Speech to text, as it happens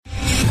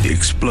The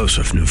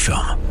explosive new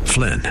film,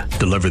 Flynn,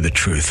 deliver the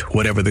truth,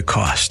 whatever the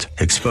cost,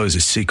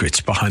 exposes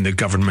secrets behind the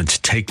government's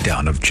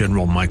takedown of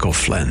General Michael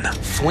Flynn.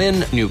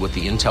 Flynn knew what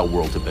the intel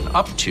world had been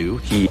up to.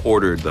 He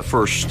ordered the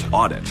first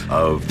audit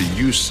of the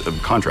use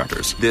of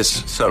contractors.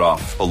 This set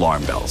off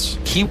alarm bells.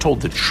 He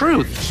told the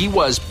truth. He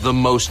was the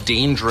most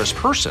dangerous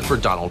person for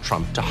Donald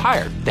Trump to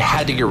hire. They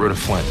had to get rid of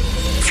Flynn.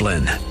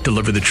 Flynn,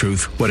 deliver the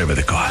truth, whatever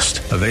the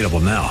cost. Available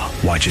now.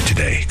 Watch it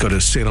today. Go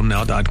to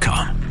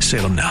salemnow.com.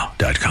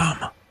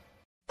 salemnow.com.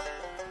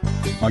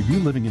 Are you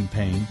living in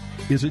pain?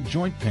 Is it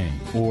joint pain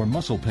or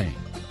muscle pain?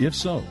 If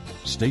so,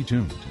 stay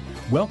tuned.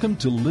 Welcome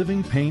to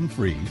Living Pain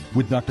Free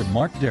with Dr.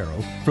 Mark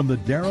Darrow from the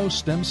Darrow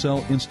Stem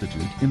Cell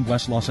Institute in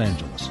West Los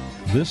Angeles.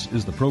 This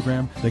is the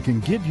program that can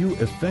give you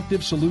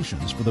effective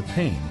solutions for the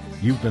pain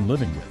you've been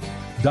living with.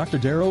 Dr.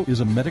 Darrow is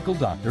a medical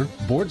doctor,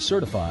 board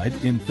certified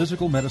in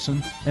physical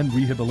medicine and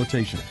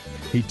rehabilitation.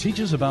 He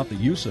teaches about the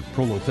use of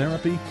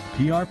prolotherapy,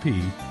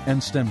 PRP,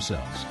 and stem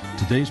cells.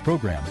 Today's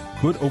program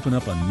could open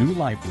up a new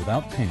life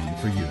without pain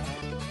for you.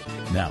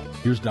 Now,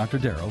 here's Dr.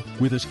 Darrow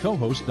with his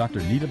co-host,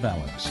 Dr. Nita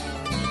Valens.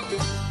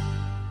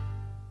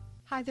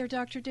 Hi there,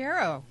 Dr.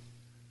 Darrow.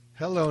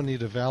 Hello,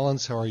 Nita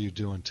Valens. How are you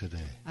doing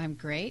today? I'm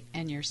great.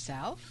 And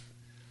yourself?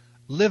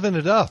 Living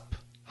it up.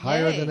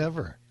 Higher Yay. than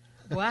ever.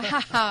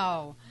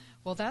 Wow.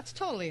 Well, that's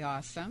totally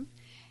awesome.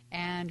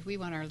 And we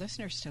want our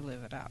listeners to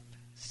live it up.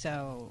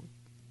 So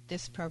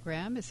this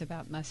program is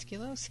about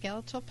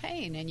musculoskeletal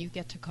pain, and you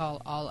get to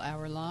call all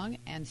hour long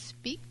and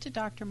speak to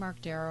Dr.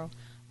 Mark Darrow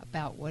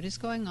about what is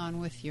going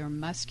on with your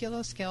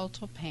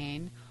musculoskeletal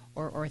pain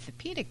or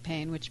orthopedic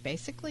pain, which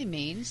basically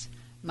means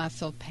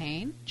muscle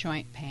pain,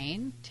 joint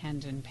pain,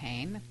 tendon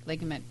pain,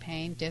 ligament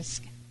pain,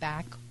 disc,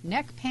 back,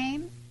 neck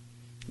pain,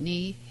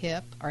 knee,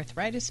 hip,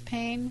 arthritis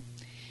pain,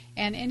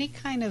 and any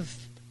kind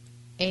of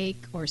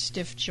ache or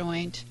stiff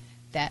joint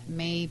that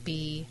may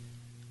be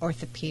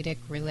orthopedic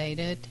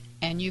related,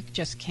 and you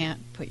just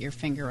can't put your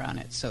finger on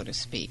it, so to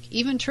speak.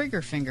 Even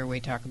trigger finger, we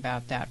talk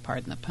about that,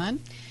 pardon the pun.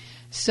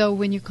 So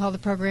when you call the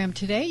program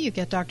today, you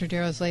get Dr.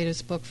 Darrow's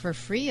latest book for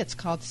free. It's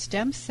called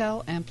Stem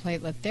Cell and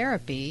Platelet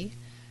Therapy,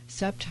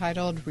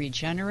 subtitled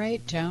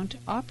Regenerate, Don't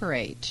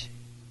Operate.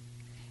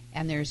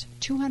 And there's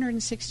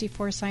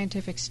 264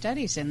 scientific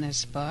studies in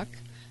this book.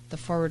 The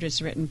foreword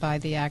is written by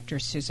the actor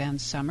Suzanne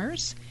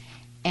Summers,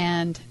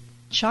 and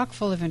chock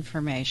full of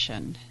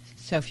information.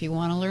 So if you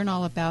want to learn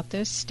all about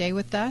this, stay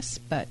with us,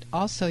 but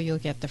also you'll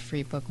get the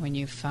free book when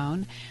you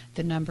phone.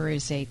 The number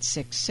is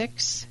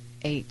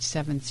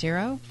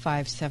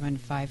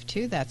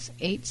 866-870-5752. That's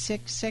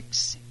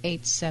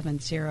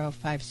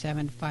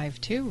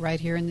 866-870-5752 right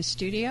here in the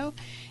studio,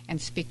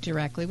 and speak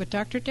directly with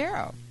Dr.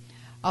 Darrow.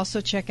 Also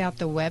check out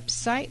the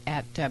website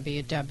at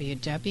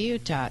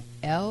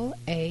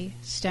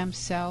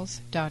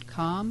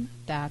www.lastemcells.com.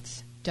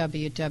 That's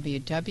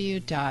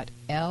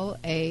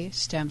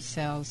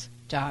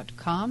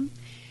www.lastemcells.com.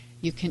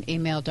 You can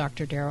email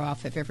Dr. Darrow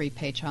off of every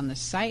page on the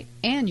site,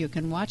 and you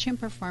can watch him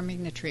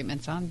performing the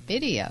treatments on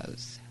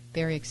videos.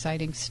 Very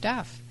exciting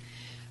stuff.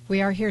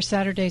 We are here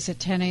Saturdays at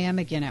 10 a.m.,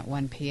 again at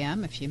 1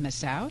 p.m. if you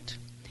miss out.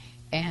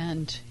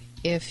 And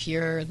if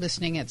you're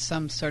listening at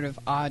some sort of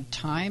odd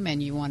time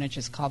and you want to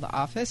just call the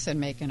office and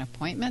make an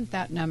appointment,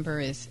 that number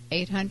is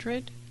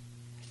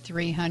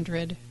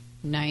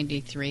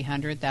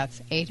 800-300-9300. That's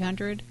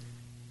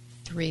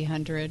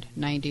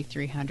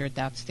 800-300-9300.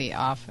 That's the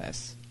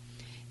office.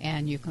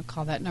 And you can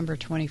call that number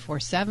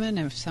 24/7. And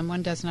if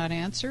someone does not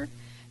answer,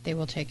 they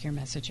will take your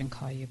message and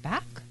call you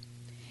back.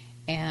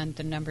 And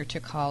the number to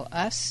call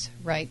us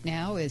right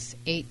now is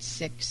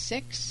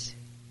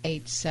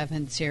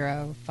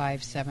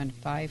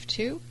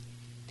 866-870-5752.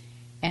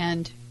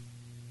 And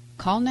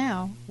call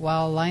now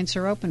while lines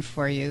are open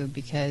for you,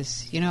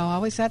 because,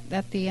 always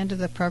at the end of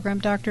the program,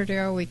 Dr.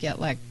 Darrow, we get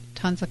like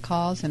tons of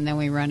calls and then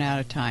we run out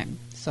of time.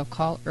 So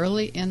call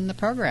early in the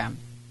program.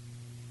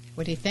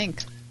 What do you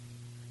think?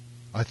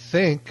 I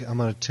think I'm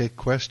going to take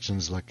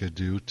questions like I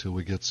do till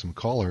we get some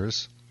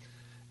callers.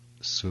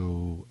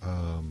 So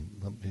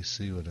let me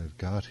see what I've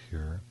got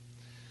here.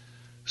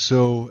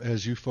 So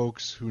as you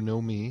folks who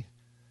know me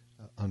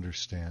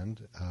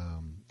understand,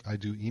 I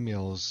do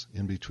emails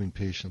in between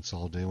patients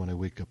all day. When I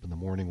wake up in the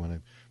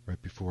morning,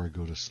 right before I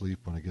go to sleep,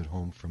 when I get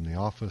home from the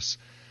office,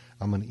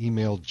 I'm an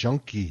email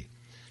junkie,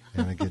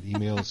 and I get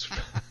emails.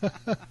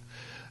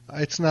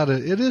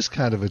 It is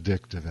kind of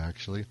addictive,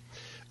 actually.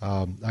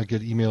 I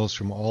get emails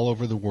from all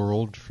over the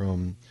world,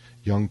 from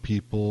young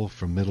people,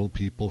 from middle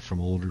people, from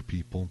older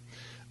people,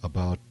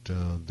 about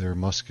their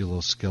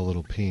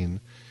musculoskeletal pain.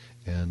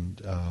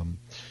 And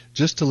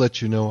just to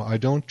let you know, I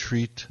don't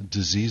treat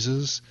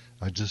diseases.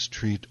 I just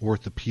treat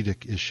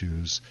orthopedic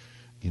issues,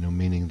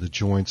 meaning the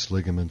joints,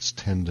 ligaments,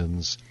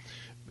 tendons,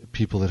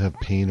 people that have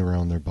pain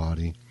around their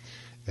body.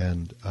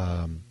 And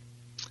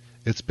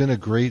it's been a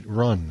great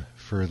run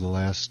for the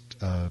last,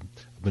 I've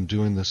been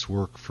doing this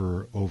work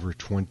for over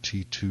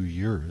 22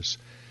 years.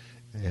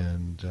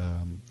 And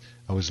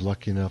I was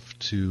lucky enough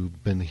to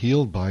been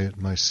healed by it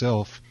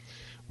myself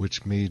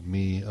which made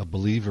me a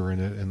believer in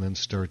it and then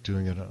start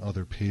doing it on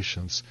other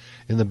patients.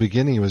 In the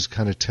beginning, it was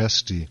kind of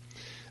testy.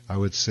 I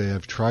would say,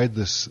 I've tried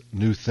this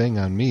new thing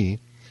on me,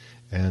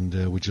 and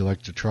would you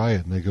like to try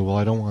it? And they go, well,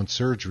 I don't want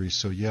surgery,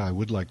 so yeah, I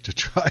would like to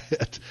try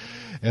it.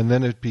 And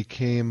then it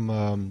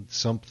became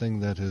something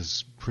that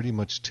has pretty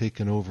much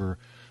taken over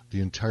the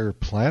entire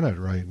planet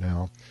right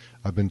now.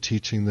 I've been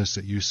teaching this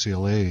at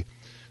UCLA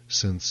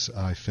since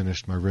I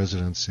finished my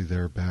residency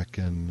there back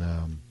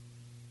in,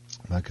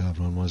 my God,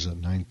 when was it?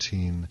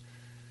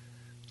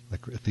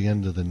 Like at the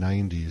end of the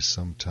 90s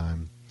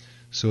sometime.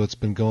 So it's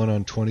been going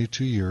on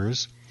 22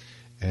 years,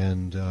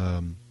 and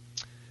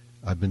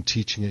I've been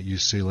teaching at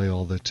UCLA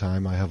all the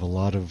time. I have a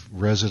lot of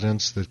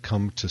residents that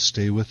come to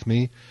stay with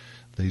me.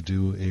 They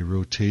do a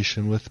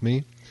rotation with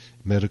me.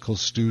 Medical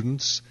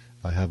students,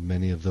 I have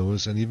many of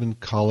those, and even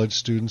college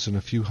students and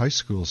a few high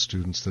school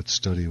students that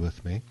study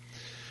with me.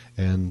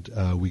 And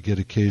we get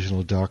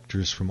occasional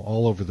doctors from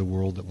all over the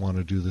world that want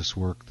to do this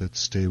work that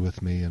stay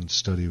with me and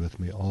study with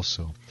me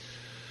also.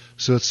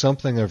 So it's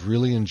something I've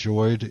really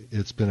enjoyed.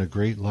 It's been a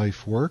great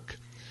life work,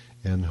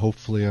 and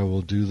hopefully I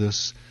will do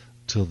this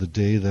till the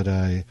day that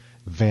I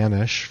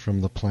vanish from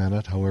the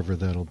planet, however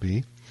that'll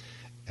be.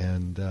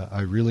 And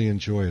I really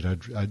enjoy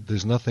it.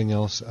 There's nothing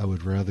else I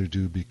would rather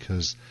do,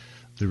 because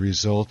the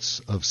results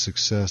of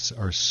success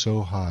are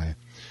so high.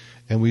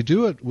 And we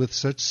do it with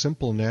such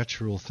simple,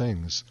 natural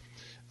things.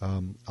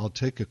 I'll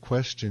take a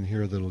question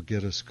here that'll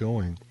get us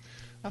going.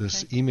 Okay.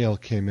 This email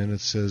came in.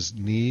 It says,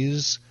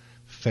 knees,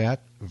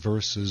 fat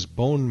versus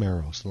bone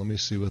marrow. So let me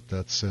see what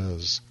that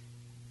says.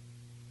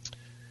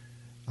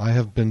 I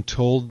have been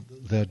told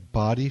that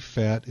body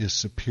fat is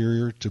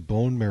superior to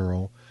bone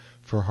marrow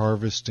for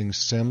harvesting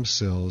stem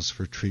cells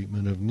for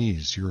treatment of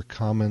knees. Your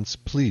comments,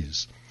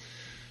 please.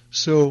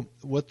 So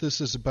what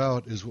this is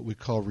about is what we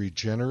call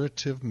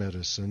regenerative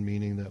medicine,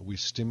 meaning that we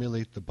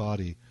stimulate the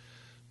body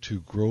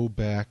to grow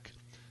back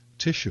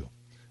tissue.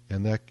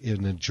 And that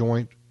in a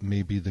joint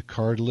may be the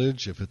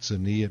cartilage. If it's a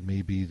knee, it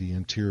may be the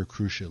anterior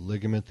cruciate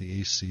ligament,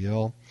 the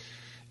ACL.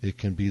 It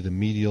can be the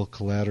medial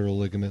collateral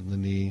ligament in the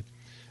knee.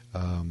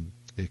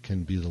 It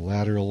can be the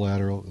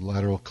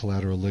lateral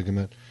collateral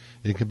ligament.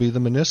 It can be the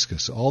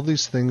meniscus. All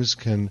these things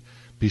can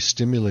be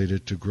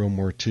stimulated to grow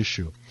more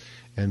tissue.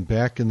 And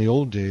back in the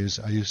old days,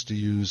 I used to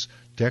use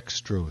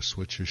dextrose,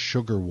 which is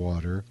sugar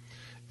water,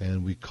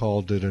 and we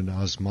called it an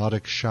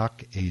osmotic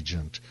shock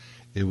agent.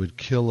 It would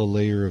kill a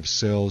layer of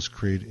cells,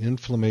 create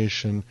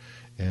inflammation,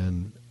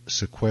 and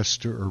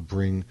sequester or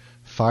bring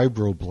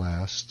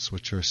fibroblasts,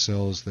 which are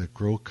cells that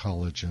grow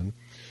collagen,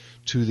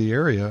 to the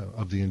area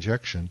of the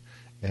injection.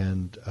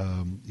 And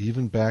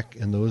even back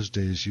in those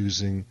days,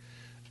 using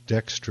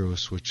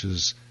dextrose, which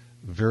is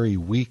very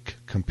weak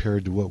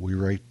compared to what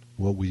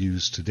we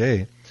use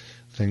today,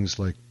 things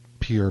like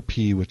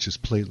PRP, which is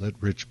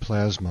platelet-rich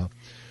plasma,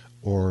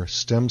 or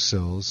stem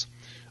cells,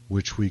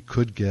 which we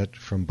could get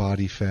from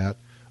body fat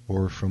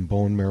or from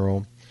bone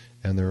marrow,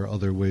 and there are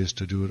other ways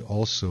to do it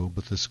also,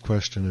 but this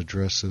question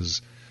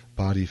addresses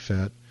body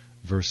fat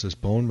versus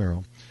bone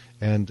marrow.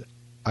 And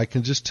I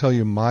can just tell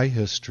you my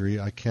history.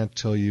 I can't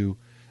tell you,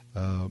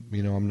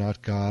 I'm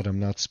not God, I'm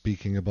not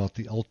speaking about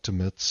the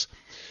ultimates,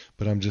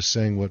 but I'm just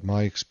saying what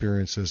my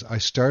experience is. I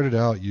started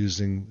out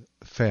using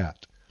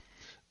fat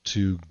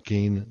to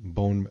gain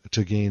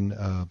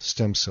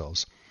stem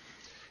cells.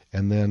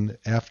 And then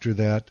after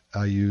that,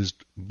 I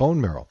used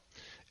bone marrow.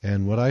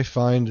 And what I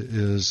find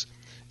is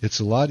it's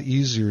a lot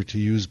easier to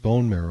use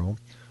bone marrow,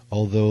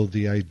 although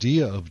the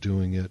idea of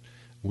doing it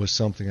was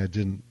something I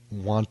didn't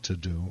want to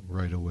do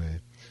right away.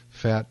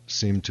 Fat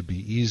seemed to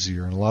be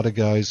easier, and a lot of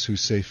guys who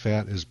say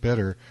fat is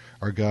better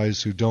are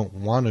guys who don't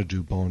want to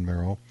do bone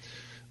marrow,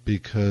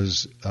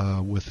 because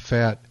with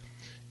fat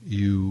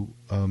you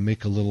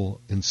make a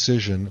little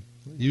incision,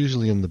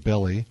 usually in the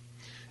belly,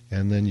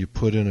 and then you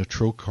put in a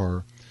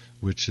trocar,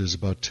 which is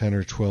about 10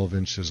 or 12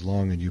 inches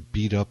long, and you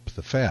beat up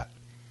the fat.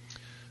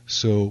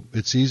 So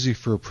it's easy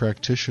for a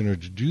practitioner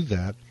to do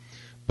that,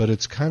 but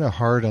it's kind of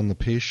hard on the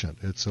patient.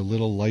 It's a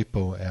little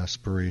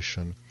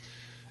lipoaspiration.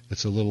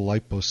 It's a little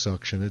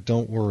liposuction.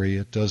 Don't worry,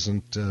 it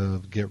doesn't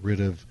get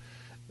rid of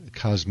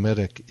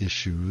cosmetic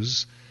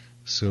issues,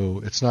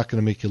 so it's not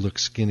going to make you look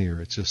skinnier.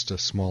 It's just a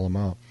small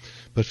amount.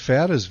 But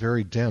fat is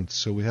very dense,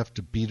 so we have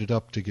to beat it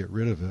up to get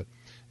rid of it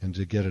and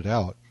to get it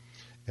out.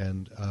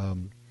 And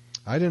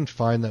I didn't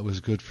find that was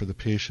good for the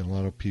patient. A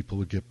lot of people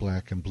would get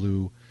black and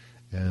blue,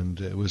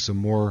 and it was a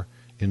more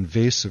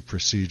invasive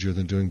procedure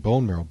than doing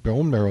bone marrow.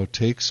 Bone marrow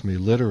takes me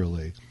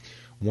literally,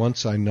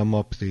 once I numb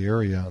up the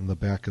area on the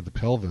back of the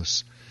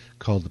pelvis,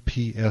 called the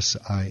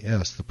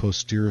PSIS, the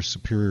posterior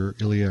superior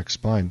iliac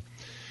spine.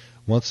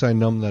 Once I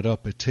numb that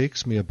up, it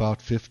takes me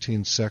about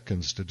 15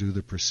 seconds to do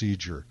the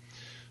procedure.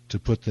 To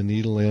put the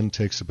needle in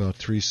takes about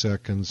 3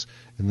 seconds,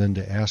 and then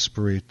to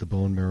aspirate the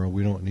bone marrow,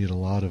 we don't need a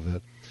lot of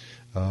it,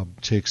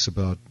 takes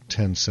about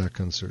 10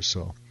 seconds or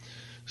so.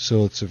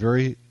 So it's a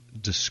very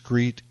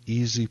discreet,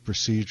 easy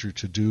procedure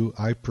to do.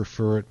 I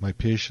prefer it. My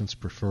patients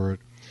prefer it.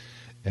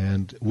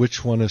 And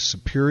which one is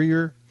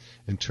superior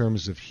in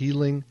terms of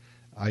healing?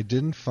 I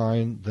didn't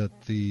find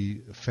that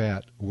the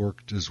fat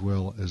worked as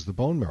well as the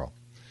bone marrow.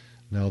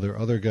 Now, there are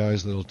other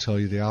guys that will tell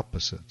you the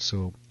opposite.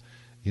 So,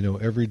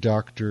 every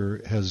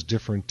doctor has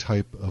different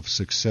type of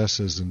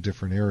successes in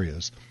different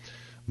areas.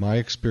 My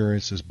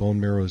experience is bone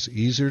marrow is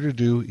easier to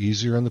do,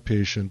 easier on the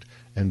patient,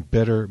 and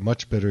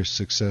much better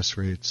success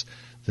rates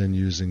than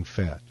using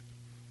fat.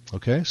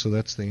 Okay, so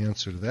that's the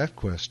answer to that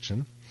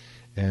question.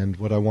 And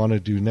what I want to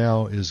do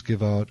now is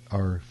give out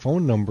our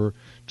phone number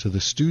to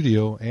the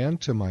studio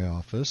and to my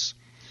office.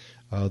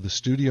 The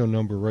studio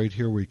number right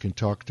here where you can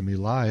talk to me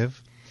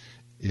live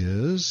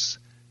is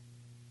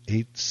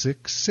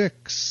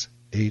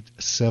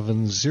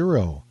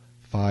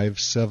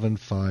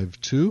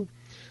 866-870-5752.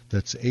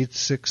 That's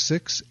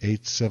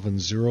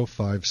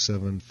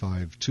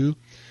 866-870-5752.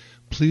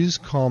 Please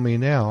call me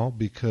now,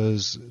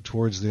 because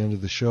towards the end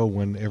of the show,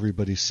 when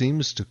everybody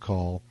seems to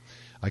call,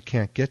 I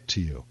can't get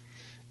to you.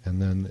 And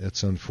then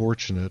it's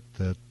unfortunate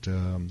that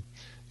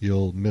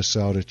you'll miss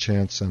out a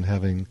chance on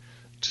having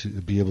to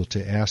be able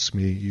to ask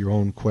me your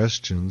own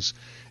questions.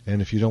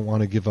 And if you don't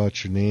want to give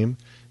out your name,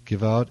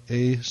 give out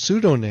a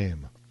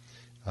pseudonym.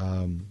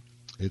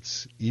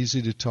 It's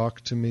easy to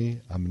talk to me.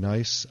 I'm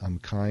nice, I'm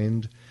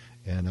kind,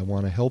 and I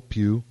want to help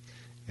you.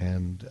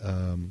 And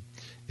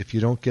if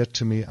you don't get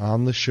to me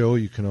on the show,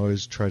 you can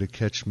always try to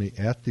catch me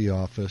at the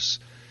office.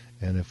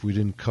 And if we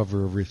didn't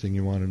cover everything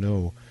you want to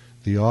know,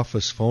 the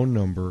office phone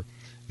number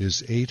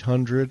is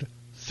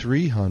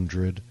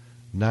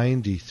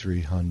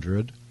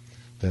 800-300-9300.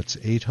 That's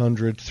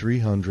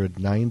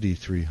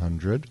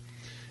 800-300-9300.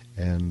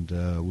 And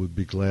we'd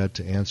be glad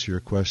to answer your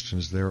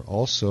questions there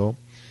also.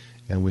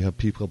 And we have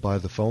people by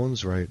the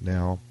phones right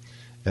now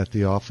at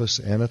the office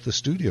and at the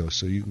studio.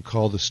 So you can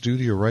call the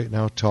studio right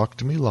now, talk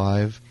to me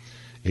live,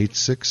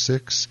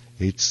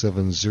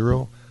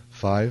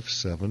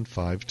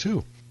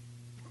 866-870-5752.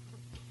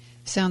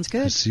 Sounds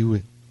good.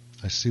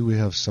 I see we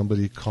have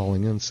somebody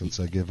calling in since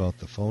I give out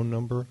the phone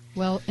number.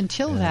 Well,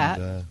 until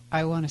that,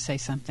 I want to say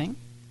something.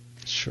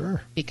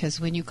 Sure. Because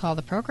when you call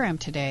the program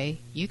today,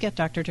 you get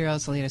Dr.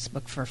 Darrell's latest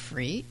book for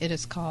free. It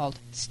is called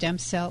Stem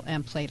Cell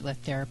and Platelet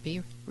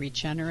Therapy,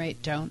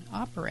 Regenerate, Don't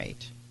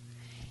Operate.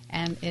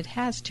 And it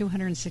has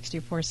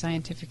 264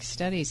 scientific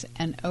studies.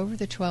 And over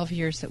the 12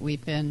 years that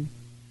we've been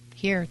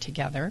here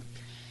together,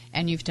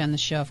 and you've done the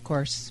show, of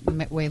course,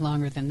 way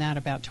longer than that,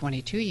 about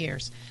 22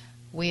 years,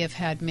 we have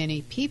had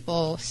many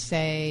people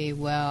say,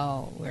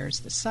 well,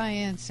 where's the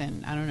science?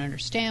 And I don't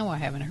understand. Well, I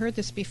haven't heard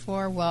this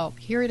before. Well,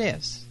 here it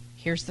is.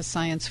 Here's the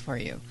science for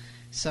you.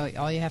 So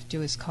all you have to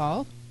do is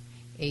call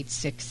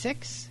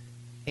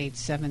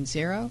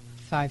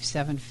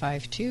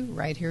 866-870-5752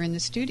 right here in the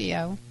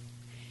studio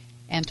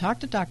and talk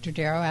to Dr.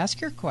 Darrow,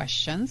 ask your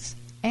questions,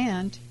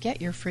 and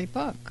get your free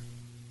book.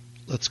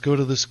 Let's go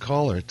to this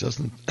caller. It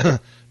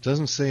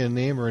doesn't say a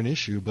name or an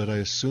issue, but I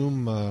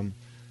assume...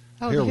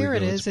 here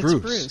it is. It's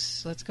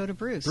Bruce. Let's go to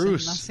Bruce in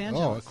Los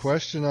Angeles. Oh, a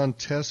question on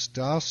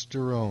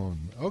testosterone.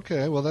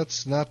 Okay, well,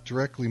 that's not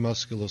directly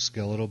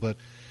musculoskeletal, but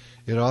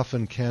it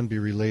often can be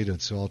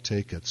related, so I'll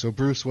take it. So,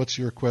 Bruce, what's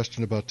your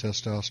question about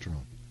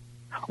testosterone?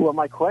 Well,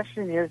 my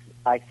question is,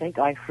 I think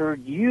I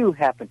heard you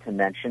happen to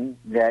mention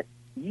that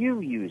you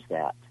use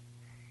that.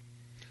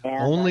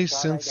 And only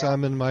since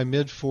I'm in my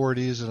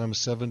mid-40s, and I'm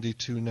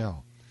 72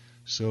 now.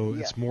 So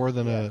it's more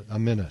than a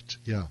minute,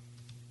 yeah.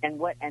 And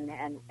what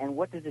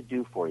does it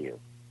do for you?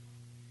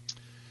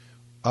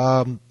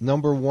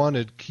 Number one,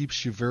 it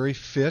keeps you very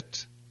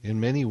fit in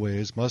many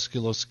ways,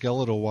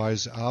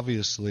 musculoskeletal-wise,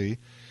 obviously.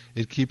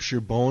 It keeps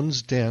your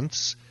bones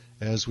dense.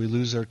 As we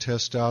lose our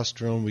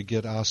testosterone, we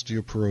get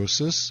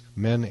osteoporosis,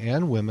 men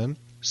and women,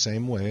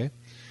 same way.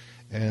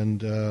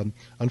 And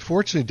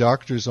unfortunately,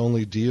 doctors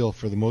only deal,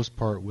 for the most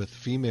part, with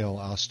female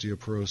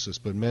osteoporosis,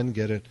 but men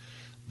get it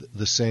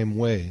the same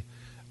way.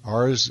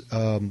 Ours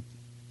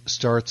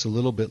starts a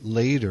little bit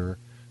later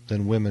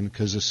than women,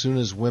 because as soon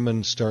as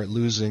women start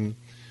losing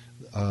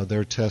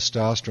their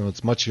testosterone,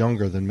 it's much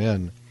younger than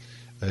men.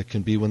 It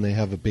can be when they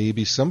have a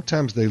baby.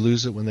 Sometimes they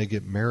lose it when they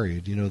get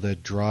married. You know,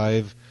 that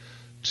drive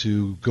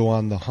to go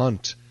on the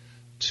hunt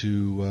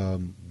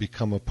to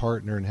become a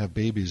partner and have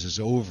babies is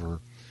over.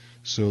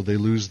 So they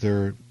lose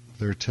their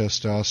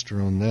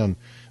testosterone then.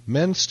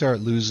 Men start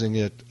losing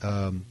it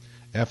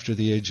after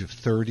the age of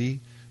 30.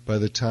 By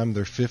the time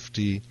they're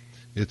 50,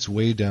 it's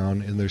way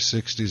down. In their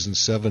 60s and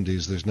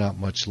 70s, there's not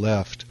much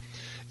left.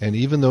 And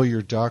even though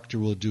your doctor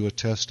will do a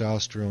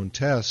testosterone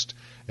test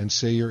and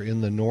say you're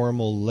in the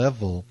normal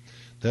level,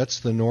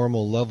 that's the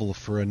normal level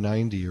for a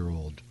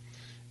 90-year-old.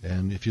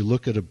 And if you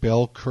look at a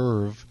bell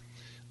curve,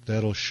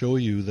 that'll show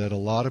you that a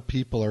lot of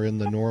people are in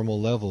the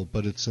normal level,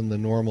 but it's in the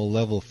normal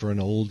level for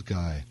an old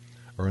guy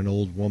or an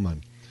old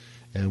woman.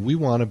 And we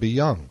want to be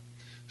young.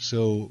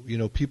 So, you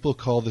know, people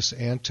call this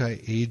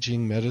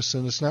anti-aging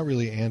medicine. It's not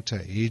really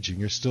anti-aging.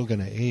 You're still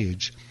going to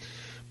age,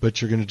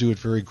 but you're going to do it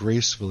very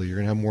gracefully. You're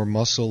going to have more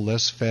muscle,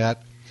 less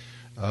fat.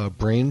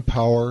 Brain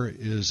power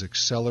is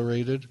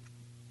accelerated.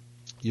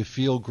 You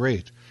feel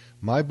great.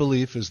 My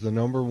belief is the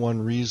number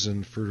one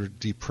reason for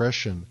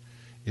depression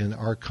in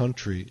our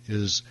country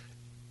is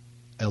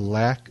a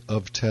lack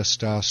of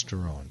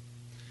testosterone.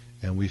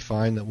 And we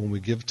find that when we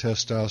give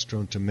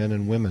testosterone to men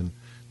and women,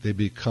 they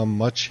become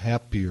much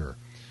happier.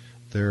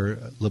 Their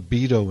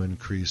libido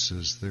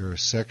increases. Their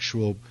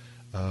sexual,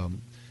 well,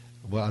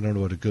 I don't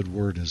know what a good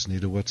word is,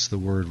 Nita. What's the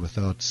word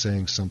without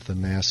saying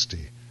something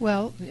nasty?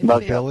 Well,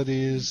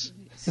 abilities.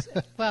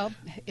 Well,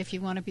 if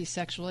you want to be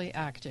sexually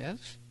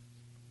active,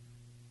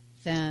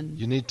 then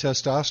you need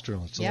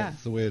testosterone. It's yeah.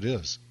 the way it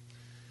is.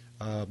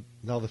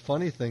 Now, the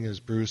funny thing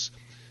is, Bruce,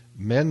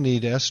 men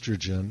need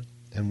estrogen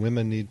and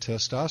women need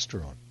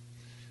testosterone.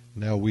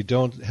 Now, we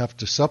don't have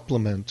to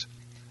supplement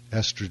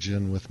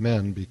estrogen with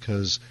men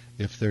because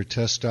if their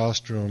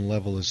testosterone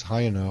level is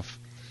high enough,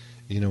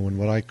 in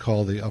what I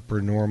call the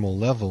upper normal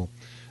level,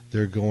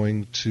 they're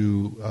going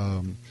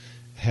to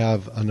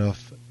have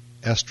enough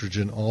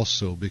estrogen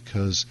also,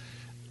 because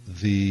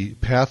the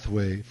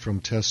pathway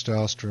from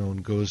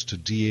testosterone goes to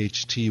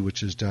DHT,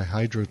 which is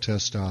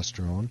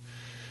dihydrotestosterone,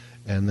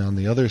 and on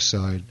the other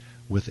side,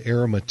 with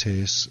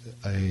aromatase,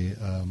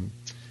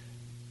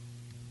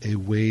 a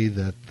way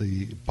that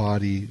the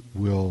body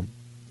will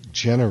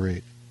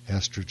generate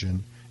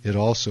estrogen, it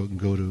also can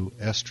go to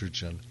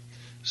estrogen.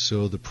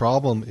 So the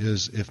problem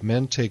is if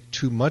men take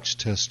too much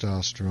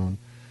testosterone,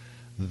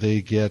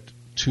 they get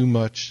too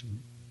much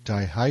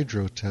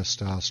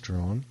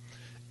dihydrotestosterone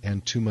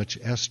and too much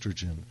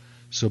estrogen.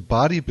 So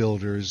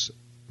bodybuilders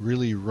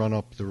really run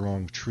up the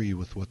wrong tree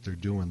with what they're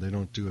doing. They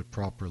don't do it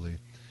properly.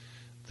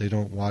 They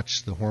don't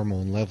watch the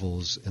hormone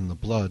levels in the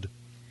blood,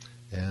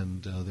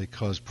 and they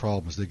cause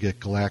problems. They get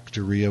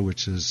galactorrhea,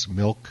 which is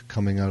milk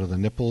coming out of the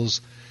nipples,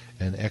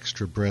 and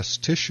extra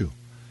breast tissue.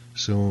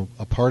 So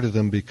a part of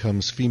them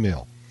becomes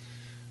female.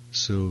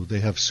 So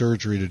they have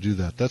surgery to do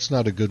that. That's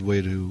not a good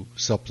way to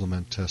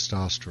supplement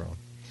testosterone.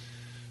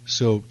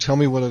 So tell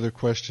me what other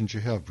questions you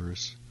have,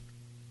 Bruce.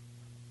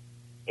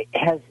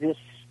 Has this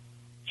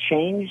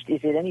changed?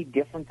 Is it any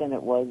different than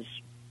it was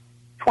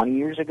 20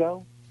 years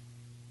ago?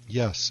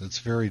 Yes, it's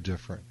very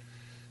different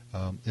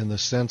in the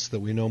sense that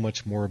we know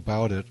much more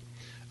about it.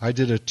 I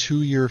did a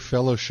 2-year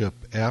fellowship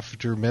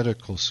after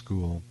medical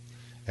school,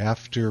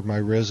 after my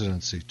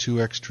residency, 2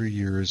 extra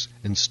years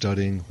in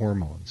studying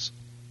hormones.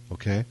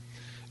 Okay?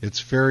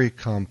 It's very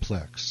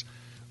complex.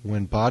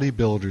 When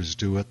bodybuilders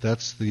do it,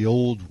 that's the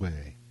old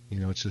way.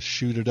 It's just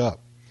shoot it up.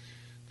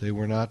 They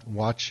were not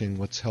watching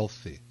what's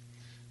healthy.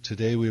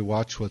 Today we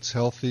watch what's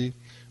healthy.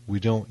 We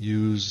don't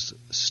use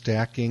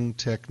stacking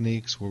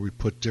techniques where we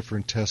put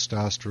different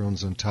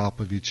testosterones on top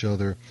of each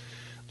other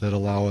that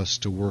allow us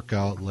to work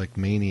out like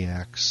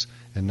maniacs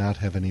and not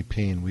have any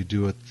pain. We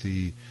do it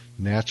the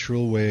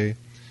natural way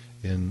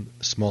in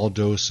small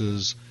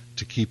doses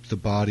to keep the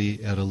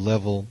body at a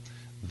level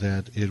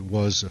that it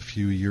was a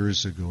few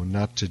years ago,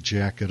 not to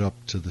jack it up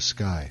to the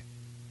sky.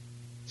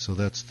 So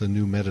that's the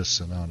new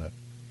medicine on it.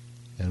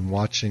 And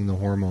watching the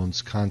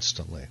hormones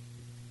constantly.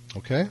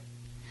 Okay?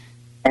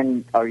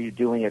 And are you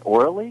doing it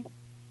orally?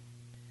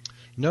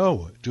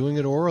 No, doing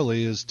it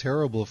orally is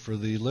terrible for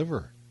the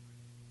liver.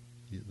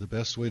 The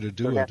best way to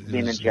do it is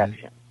an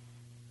injection.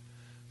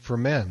 For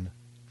men.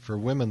 For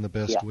women, the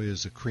best way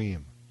is a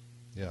cream.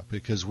 Yeah,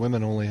 because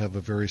women only have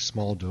a very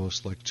small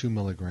dose, like 2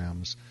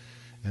 milligrams,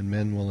 and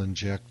men will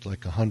inject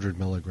like 100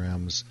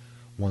 milligrams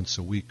once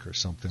a week or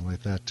something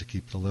like that to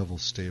keep the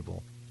levels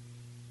stable.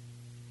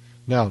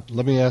 Now,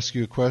 let me ask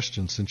you a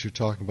question. Since you're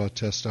talking about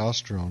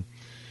testosterone,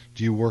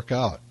 do you work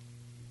out?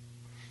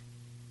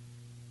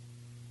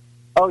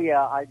 Oh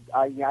yeah,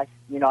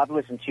 I've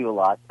listened to you a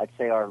lot. I'd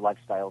say our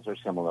lifestyles are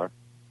similar.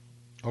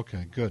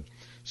 Okay, good.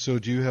 So,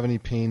 do you have any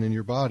pain in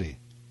your body?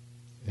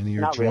 Any of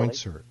your Not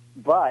joints really. hurt?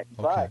 But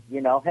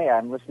hey,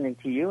 I'm listening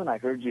to you, and I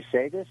heard you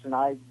say this, and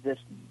I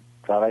just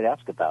thought I'd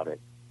ask about it.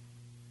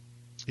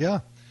 Yeah,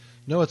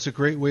 no, it's a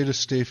great way to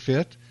stay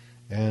fit,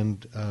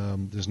 and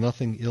there's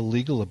nothing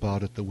illegal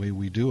about it the way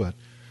we do it.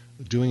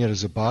 Doing it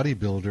as a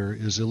bodybuilder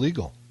is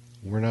illegal.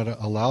 We're not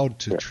allowed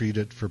to treat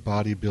it for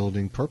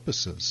bodybuilding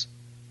purposes.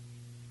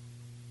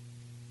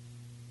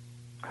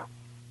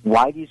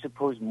 Why do you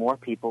suppose more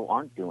people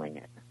aren't doing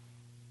it?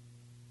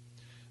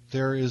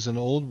 There is an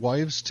old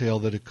wives' tale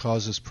that it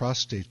causes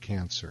prostate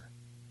cancer,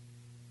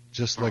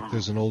 just like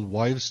there's an old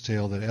wives'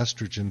 tale that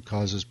estrogen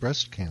causes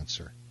breast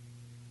cancer.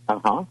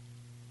 Uh-huh.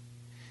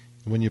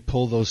 When you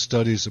pull those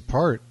studies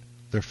apart,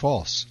 they're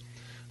false.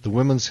 The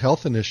Women's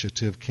Health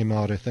Initiative came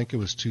out, I think it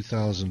was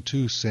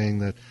 2002, saying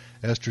that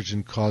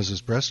estrogen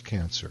causes breast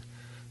cancer.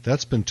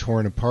 That's been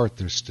torn apart.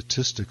 Their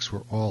statistics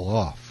were all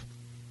off.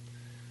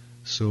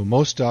 So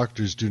most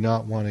doctors do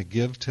not want to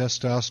give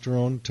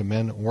testosterone to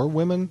men or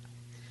women.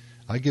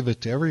 I give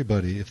it to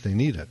everybody if they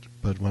need it.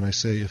 But when I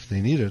say if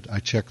they need it, I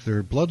check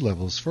their blood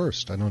levels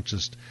first. I don't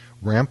just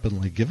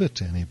rampantly give it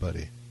to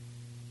anybody.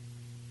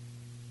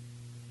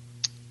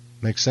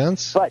 Make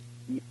sense? But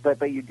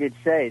you did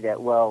say that,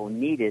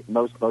 need it.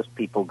 Most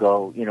people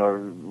go,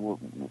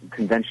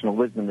 conventional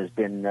wisdom has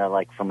been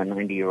like from a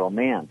 90-year-old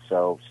man.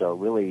 So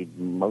really,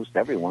 most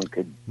everyone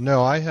could.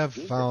 No, I have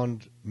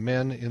found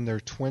men in their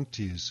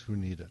 20s who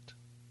need it.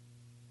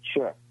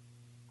 Sure.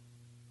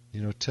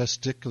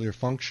 Testicular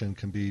function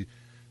can be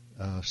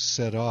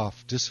set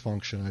off,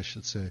 dysfunction I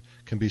should say,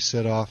 can be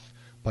set off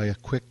by a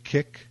quick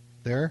kick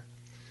there,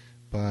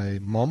 by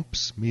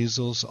mumps,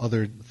 measles,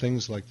 other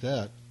things like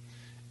that.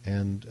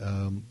 And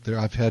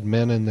I've had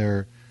men in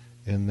their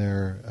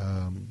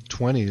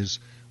 20s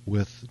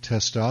with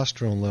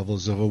testosterone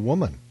levels of a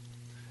woman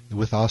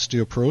with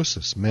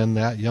osteoporosis, men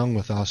that young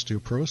with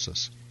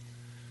osteoporosis.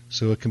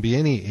 So it can be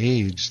any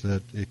age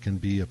that it can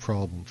be a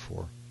problem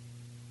for.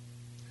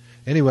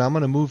 Anyway, I'm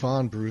going to move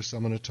on, Bruce.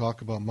 I'm going to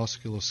talk about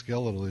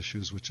musculoskeletal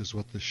issues, which is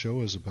what the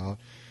show is about.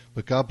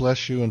 But God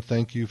bless you and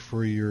thank you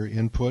for your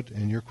input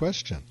and your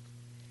question.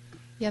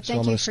 Yeah, so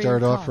I'm going to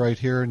start off right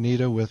here,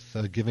 Nita, with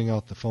giving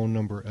out the phone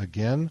number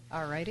again.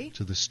 Alrighty.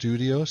 To the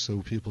studio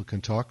so people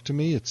can talk to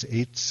me. It's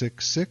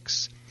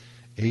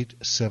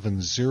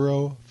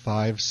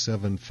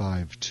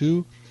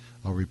 866-870-5752.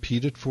 I'll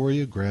repeat it for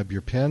you. Grab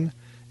your pen.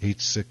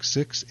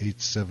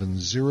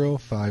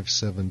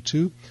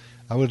 866-870-5752.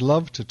 I would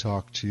love to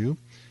talk to you,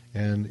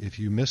 and if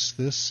you miss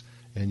this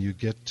and you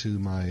get to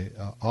my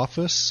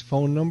office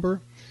phone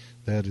number,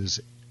 that is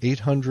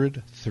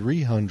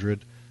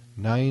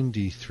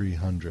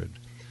 800-300-9300.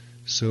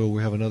 So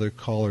we have another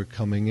caller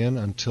coming in.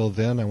 Until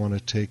then, I want to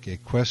take a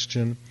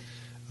question.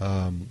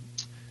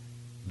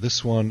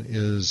 This one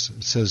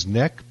says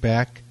neck,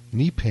 back,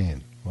 knee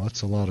pain. Well,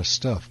 that's a lot of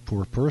stuff.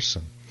 Poor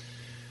person.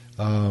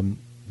 The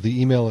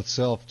email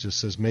itself just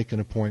says make an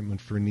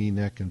appointment for knee,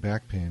 neck, and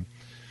back pain.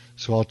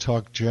 So I'll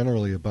talk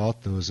generally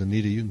about those.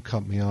 Anita, you can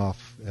cut me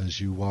off as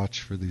you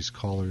watch for these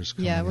callers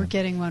coming Yeah, we're in.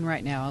 getting one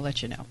right now. I'll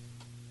let you know.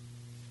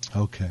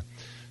 Okay.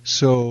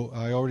 So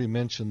I already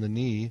mentioned the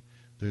knee.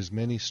 There's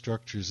many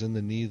structures in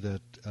the knee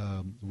that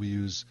we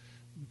use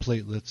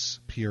platelets,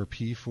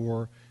 PRP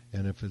for,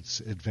 and if it's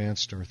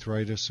advanced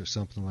arthritis or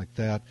something like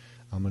that,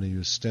 I'm going to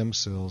use stem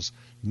cells.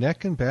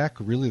 Neck and back,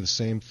 really the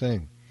same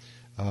thing.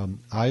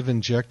 I've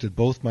injected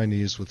both my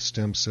knees with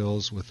stem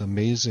cells with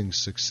amazing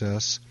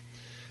success.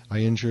 I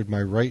injured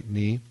my right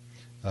knee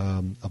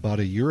about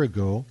a year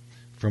ago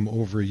from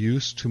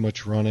overuse, too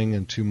much running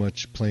and too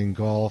much playing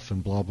golf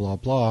and blah, blah,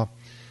 blah.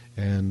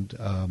 And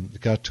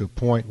it got to a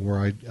point where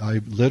I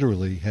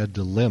literally had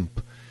to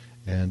limp.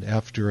 And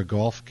after a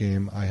golf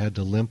game, I had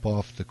to limp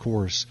off the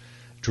course,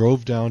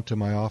 drove down to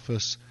my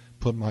office,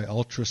 put my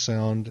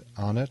ultrasound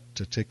on it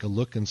to take a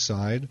look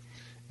inside,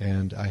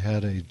 and I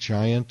had a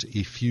giant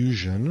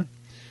effusion.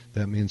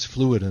 That means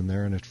fluid in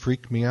there, and it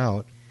freaked me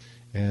out.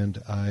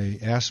 And I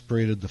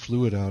aspirated the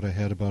fluid out. I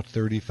had about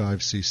 35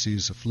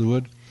 cc's of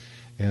fluid,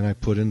 and I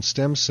put in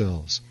stem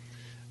cells.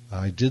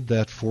 I did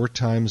that 4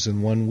 times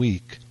in 1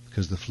 week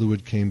because the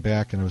fluid came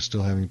back and I was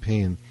still having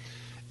pain.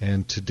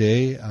 And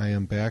today I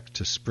am back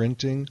to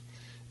sprinting,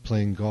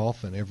 playing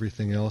golf, and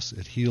everything else.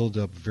 It healed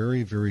up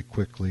very, very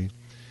quickly.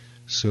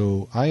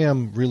 So I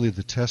am really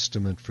the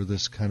testament for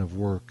this kind of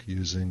work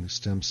using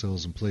stem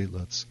cells and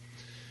platelets.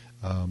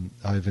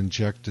 I've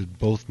injected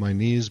both my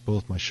knees,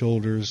 both my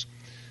shoulders,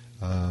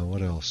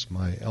 what else?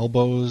 My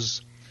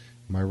elbows,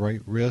 my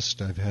right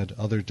wrist. I've had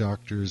other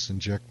doctors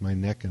inject my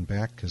neck and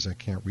back because I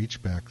can't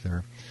reach back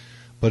there.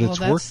 But it's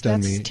worked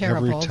on me every time. That's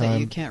terrible that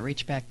you can't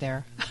reach back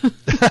there.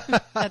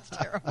 That's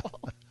terrible.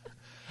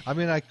 I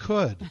mean, I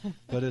could,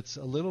 but it's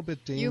a little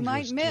bit dangerous. You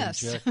might miss.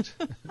 To inject.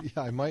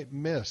 Yeah, I might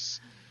miss.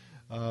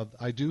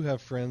 I do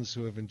have friends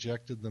who have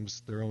injected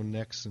their own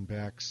necks and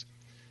backs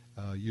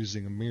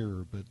using a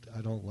mirror, but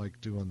I don't like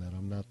doing that.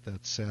 I'm not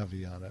that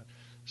savvy on it.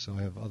 So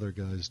I have other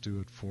guys do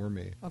it for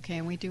me. Okay,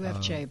 and we do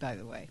have Jay, by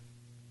the way.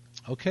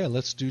 Okay,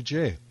 let's do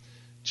Jay.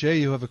 Jay,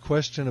 you have a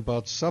question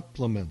about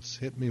supplements.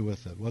 Hit me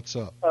with it. What's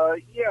up?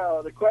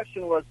 Yeah, the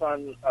question was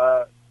on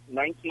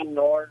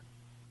 19-Nor.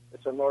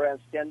 It's a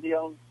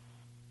noranstendione.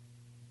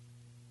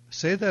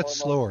 Say that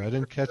slower. I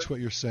didn't catch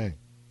what you're saying.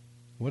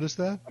 What is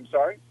that? I'm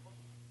sorry?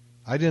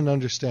 I didn't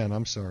understand.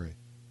 I'm sorry.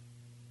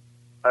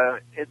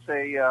 It's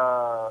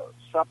a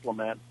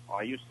supplement.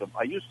 I used to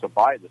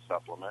buy the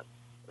supplement.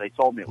 They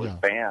told me it was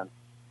banned.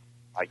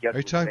 I guess. Are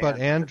you talking about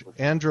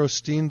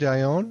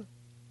androstenedione?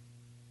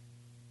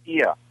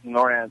 Yeah,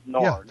 Nor.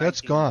 Yeah, that's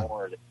gone.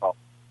 Nor,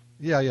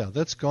 yeah,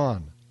 that's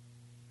gone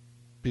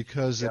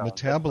because it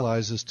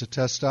metabolizes to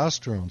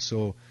testosterone.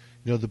 So,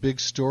 the big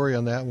story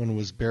on that one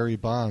was Barry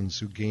Bonds,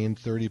 who gained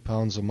 30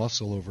 pounds of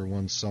muscle over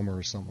one summer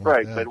or something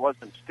like that. Right, but it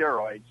wasn't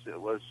steroids. It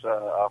was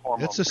a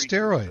hormone. It's a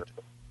steroid.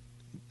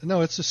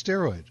 No, it's a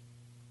steroid.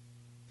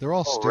 They're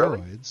all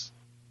steroids.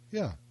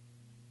 Really? Yeah.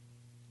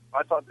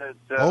 I thought that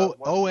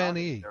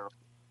O-N-E.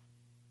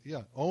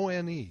 Yeah,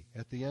 O-N-E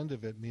at the end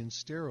of it means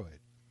steroid.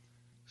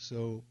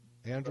 So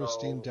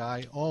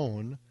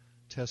androstenedione,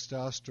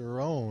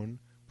 testosterone,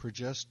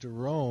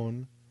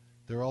 progesterone,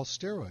 they're all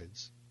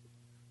steroids.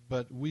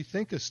 But we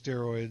think of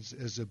steroids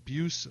as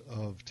abuse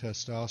of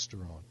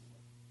testosterone.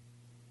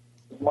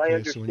 My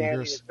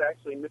understanding is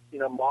actually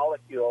missing a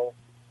molecule,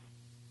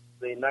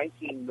 the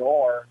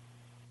 19-Nor,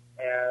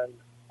 and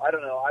I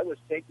don't know, I was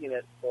taking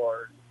it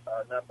for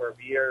a number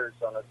of years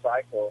on a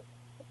cycle.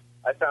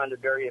 I found it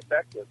very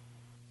effective.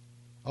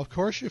 Of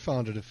course you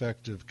found it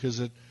effective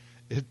because it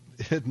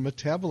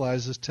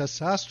metabolizes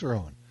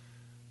testosterone.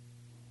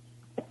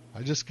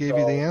 I just gave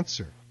you the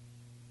answer.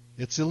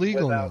 It's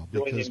illegal now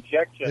because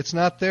it's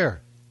not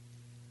there.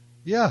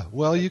 Yeah,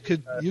 well, you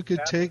could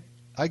take.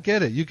 I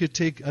get it. You could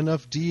take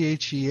enough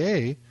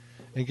DHEA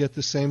and get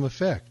the same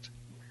effect.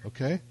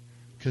 Okay,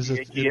 because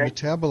it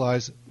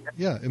metabolizes.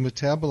 Yeah, it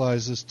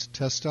metabolizes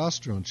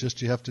testosterone.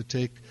 Just you have to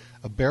take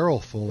a barrel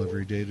full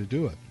every day to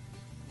do it.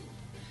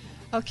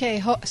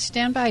 Okay,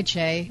 stand by,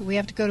 Jay. We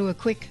have to go to a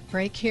quick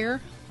break here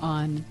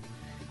on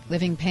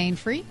Living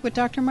Pain-Free with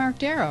Dr. Mark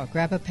Darrow.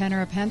 Grab a pen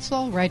or a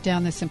pencil, write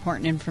down this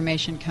important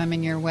information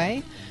coming your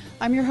way.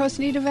 I'm your host,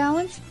 Nita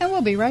Valens, and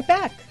we'll be right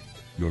back.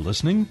 You're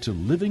listening to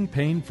Living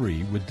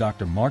Pain-Free with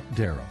Dr. Mark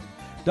Darrow.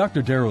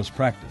 Dr. Darrow's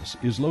practice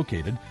is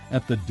located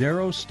at the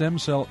Darrow Stem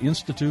Cell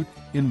Institute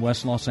in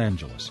West Los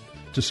Angeles.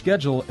 To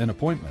schedule an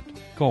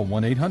appointment, call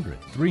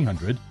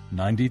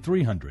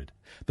 1-800-300-9300.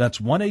 That's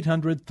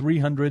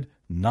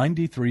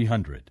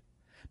 1-800-300-9300.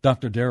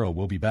 Dr. Darrow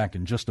will be back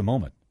in just a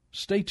moment.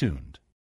 Stay tuned.